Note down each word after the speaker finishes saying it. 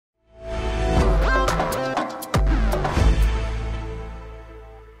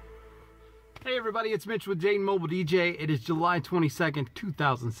everybody, it's Mitch with Dayton Mobile DJ. It is July 22nd,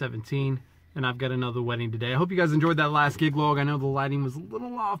 2017, and I've got another wedding today. I hope you guys enjoyed that last gig log. I know the lighting was a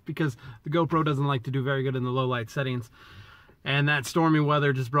little off because the GoPro doesn't like to do very good in the low light settings. And that stormy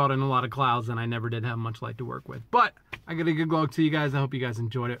weather just brought in a lot of clouds, and I never did have much light to work with. But I got a gig log to you guys. I hope you guys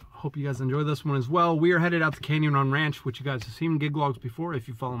enjoyed it. Hope you guys enjoy this one as well. We are headed out to Canyon Run Ranch, which you guys have seen gig logs before if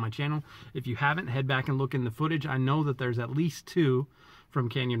you follow my channel. If you haven't, head back and look in the footage. I know that there's at least 2 from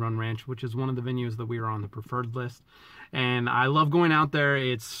Canyon Run Ranch, which is one of the venues that we are on the preferred list. And I love going out there.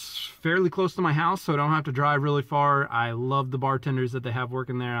 It's fairly close to my house, so I don't have to drive really far. I love the bartenders that they have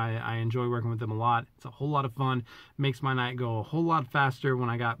working there. I enjoy working with them a lot. It's a whole lot of fun. Makes my night go a whole lot faster when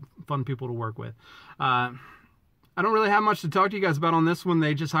I got fun people to work with. I don't really have much to talk to you guys about on this one.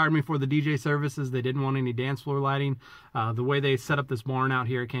 They just hired me for the DJ services. They didn't want any dance floor lighting. The way they set up this barn out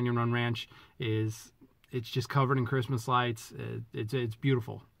here at Canyon Run Ranch is it's just covered in Christmas lights. It's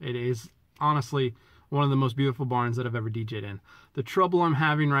beautiful. It is honestly one of the most beautiful barns that I've ever DJ'd in. The trouble I'm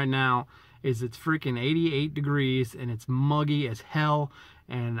having right now is it's freaking 88 degrees and it's muggy as hell,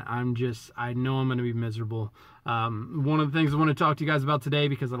 and I know I'm gonna be miserable. One of the things I want to talk to you guys about today,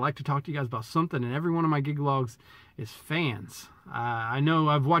 because I like to talk to you guys about something in every one of my gig logs, is fans. I know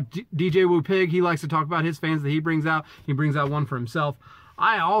I've watched DJ Woo Pig. He likes to talk about his fans that he brings out. He brings out one for himself.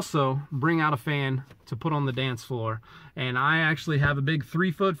 I also bring out a fan to put on the dance floor, and I actually have a big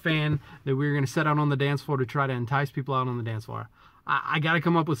 3-foot fan that we're going to set out on the dance floor to try to entice people out on the dance floor. I got to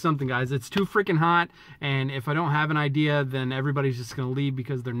come up with something, guys. It's too freaking hot, and if I don't have an idea, then everybody's just going to leave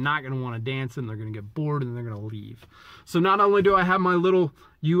because they're not going to want to dance, and they're going to get bored, and they're going to leave. So not only do I have my little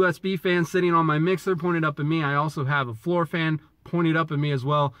USB fan sitting on my mixer pointed up at me, I also have a floor fan pointed up at me as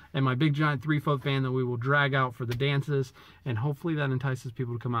well, and my big giant 3-foot fan that we will drag out for the dances, and hopefully that entices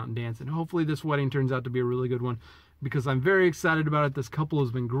people to come out and dance, and hopefully this wedding turns out to be a really good one, because I'm very excited about it. This couple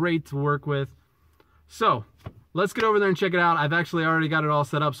has been great to work with. So let's get over there and check it out. I've actually already got it all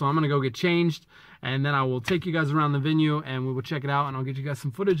set up, so I'm gonna go get changed, and then I will take you guys around the venue and we will check it out, and I'll get you guys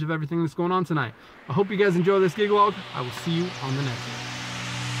some footage of everything that's going on tonight. I hope you guys enjoy this gig log. I will see you on the next one.